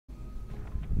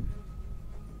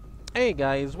Hey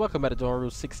guys, welcome back to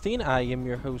Omniverse 16. I am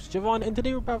your host Javon, and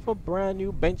today we're back for a brand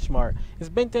new benchmark. It's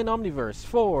Ben 10 Omniverse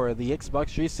for the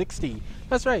Xbox 360.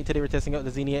 That's right, today we're testing out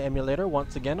the Xenia emulator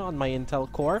once again on my Intel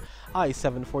Core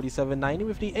i7-4790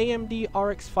 with the AMD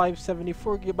RX-570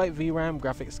 4GB VRAM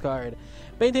graphics card.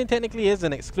 Ben 10 technically is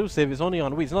an exclusive, it's only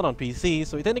on Wii, it's not on PC,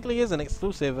 so it technically is an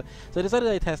exclusive, so I decided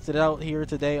I'd test it out here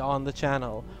today on the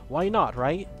channel. Why not,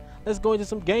 right? Let's go into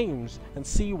some games and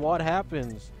see what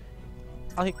happens.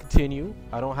 I'll hit continue.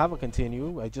 I don't have a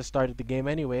continue. I just started the game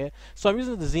anyway. So I'm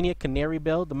using the Xenia Canary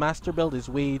build. The master build is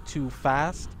way too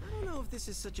fast. I don't know if this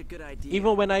is such a good idea.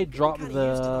 Even when I drop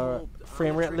the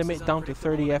frame rate limit down to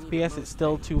 30 FPS, it's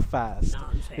still too fast.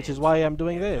 Which is why I'm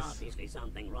doing this.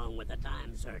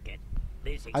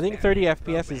 I think 30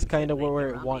 FPS is kind of where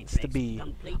it wants to be.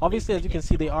 Obviously, as you can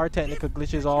see, there are technical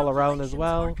glitches all around as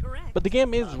well. But the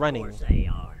game is running.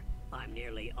 I'm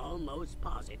nearly almost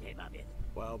positive of it.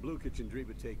 While Blue Kitchen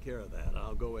Dreamer take care of that,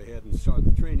 I'll go ahead and start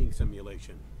the training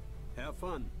simulation. Have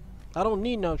fun. I don't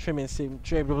need no trimming sim.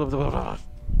 The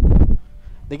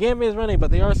game is running,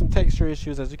 but there are some texture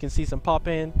issues. As you can see, some pop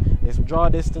in. There's some draw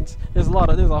distance. There's a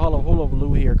whole of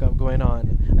blue here going on.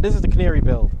 And this is the Canary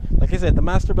build. Like I said, the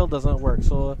master build doesn't work,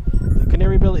 so the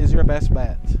Canary build is your best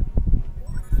bet.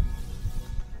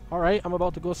 All right, I'm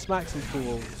about to go smack some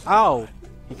fools. Ow!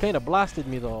 He kind of blasted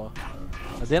me though.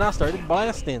 And then I started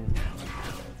blasting.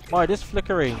 Boy, this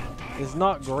flickering is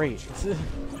not great.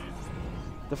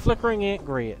 The flickering ain't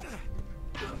great.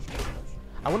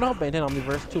 I wonder how Ben 10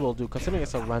 Omniverse 2 will do, considering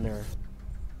it's a runner.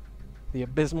 The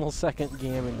abysmal second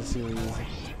game in the series.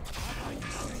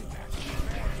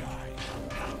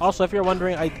 Also, if you're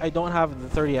wondering, I don't have the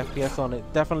 30 FPS on it.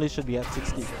 Definitely should be at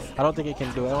 60. I don't think it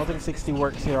can do it. I don't think 60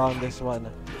 works here on this one.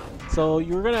 So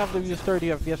you're gonna have to use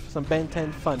 30 FPS for some Ben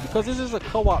 10 fun, because this is a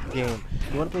co-op game.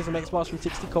 You wanna play some Xbox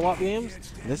 360 co-op games?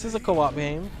 This is a co-op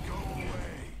game.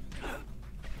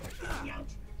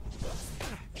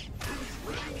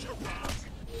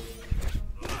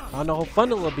 I don't know how fun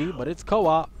it will be, but it's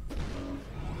co-op.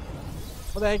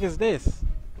 What the heck is this?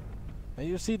 And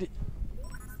you see the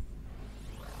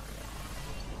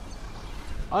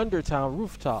Undertown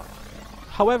rooftop.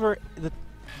 However,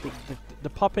 the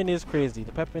pop-in is crazy.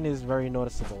 The pop-in is very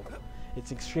noticeable.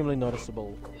 It's extremely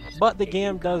noticeable. But the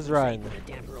game does run.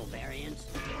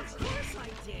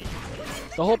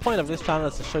 The whole point of this channel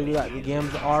is to show you that the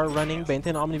games are running. Ben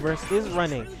 10 Omniverse is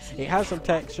running. It has some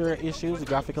texture issues,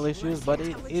 graphical issues, but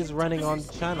it is running on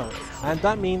the channel. And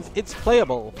that means it's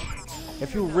playable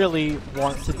if you really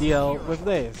want to deal with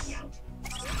this.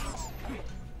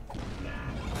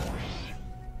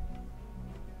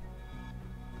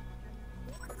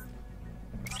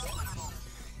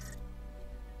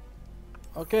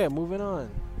 Okay, moving on.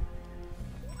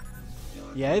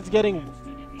 Yeah, it's getting...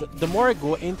 The more I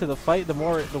go into the fight, the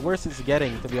worse it's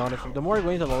getting, to be honest. The more I go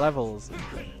into the levels,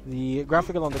 the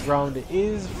graphical on the ground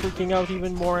is freaking out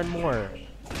even more and more.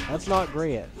 That's not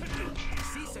great.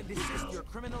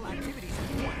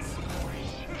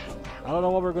 I don't know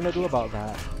what we're gonna do about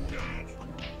that.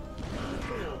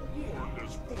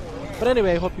 But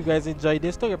anyway, I hope you guys enjoyed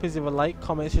this. Don't forget, please leave a like,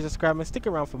 comment, share, subscribe, and stick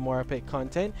around for more epic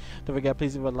content. Don't forget,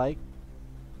 please leave a like,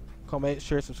 comment,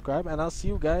 share, subscribe, and I'll see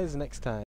you guys next time.